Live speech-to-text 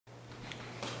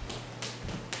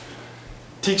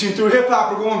Teaching through hip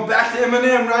hop, we're going back to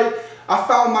Eminem, right? I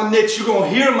found my niche, you're going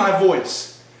to hear my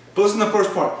voice. But listen to the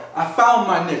first part. I found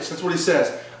my niche, that's what he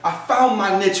says. I found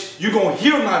my niche, you're going to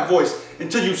hear my voice.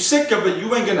 Until you're sick of it,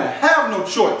 you ain't going to have no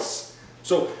choice.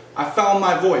 So, I found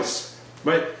my voice,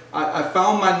 right? I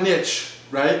found my niche,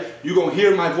 right? You're going to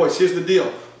hear my voice. Here's the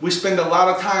deal. We spend a lot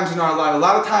of time in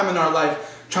our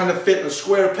life trying to fit a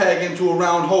square peg into a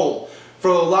round hole. For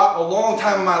a long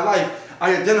time in my life,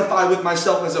 I identify with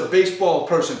myself as a baseball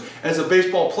person, as a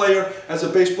baseball player, as a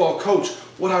baseball coach.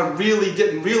 What I really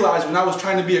didn't realize when I was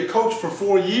trying to be a coach for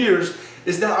 4 years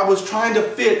is that I was trying to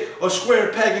fit a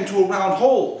square peg into a round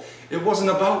hole. It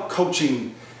wasn't about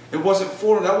coaching. That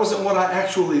wasn't what I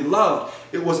actually loved.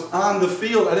 It was on the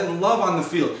field. I didn't love on the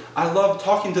field. I loved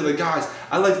talking to the guys.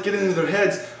 I liked getting into their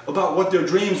heads about what their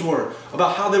dreams were,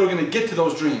 about how they were going to get to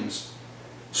those dreams.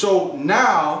 So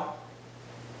now,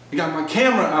 I got my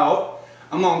camera out.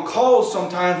 I'm on calls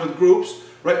sometimes with groups,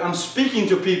 right? I'm speaking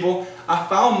to people. I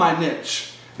found my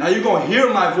niche. Now you're going to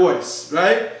hear my voice,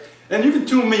 right? And you can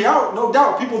tune me out, no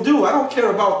doubt. People do. I don't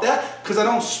care about that because I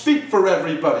don't speak for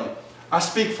everybody. I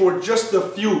speak for just the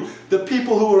few, the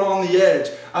people who are on the edge.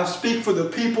 I speak for the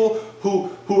people who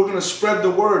are going to spread the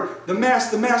word. The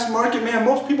mass market, man,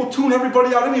 most people tune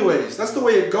everybody out anyways. That's the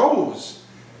way it goes.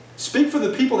 Speak for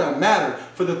the people that matter,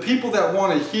 for the people that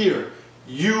want to hear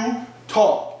you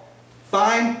talk.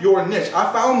 Find your niche.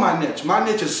 I found my niche. My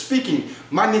niche is speaking.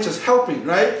 My niche is helping,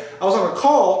 right? I was on a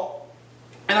call,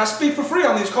 and I speak for free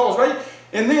on these calls, right?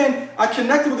 And then I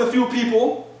connected with a few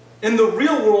people in the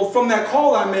real world from that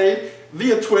call I made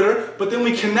via Twitter, but then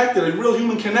we connected, a real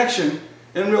human connection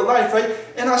in real life, right?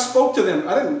 And I spoke to them.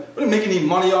 I didn't make any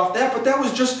money off that, but that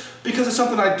was just because it's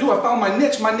something I do. I found my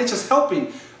niche. My niche is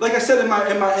helping. Like I said in my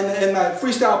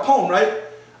freestyle poem, right?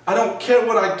 I don't care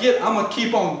what I get. I'm gonna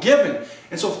keep on giving.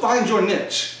 And so find your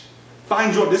niche.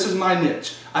 This is my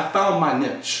niche. I found my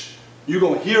niche. You're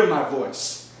gonna hear my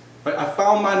voice. Right? I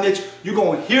found my niche. You're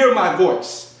gonna hear my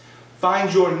voice.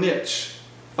 Find your niche.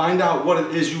 Find out what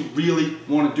it is you really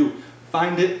want to do.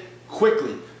 Find it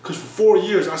quickly. Because for 4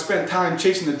 years I spent time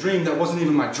chasing a dream that wasn't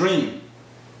even my dream.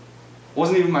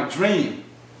 Wasn't even my dream.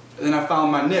 And then I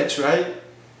found my niche, right?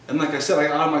 And like I said, I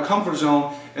got out of my comfort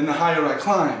zone, and the higher I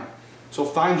climb. So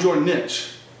find your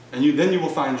niche. And then you will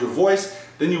find your voice.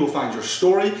 Then you will find your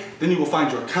story. Then you will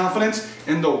find your confidence.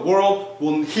 And the world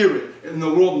will hear it. And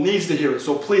the world needs to hear it.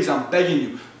 So please, I'm begging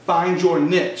you, find your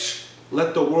niche.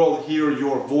 Let the world hear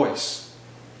your voice.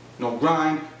 No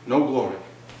grind, no glory.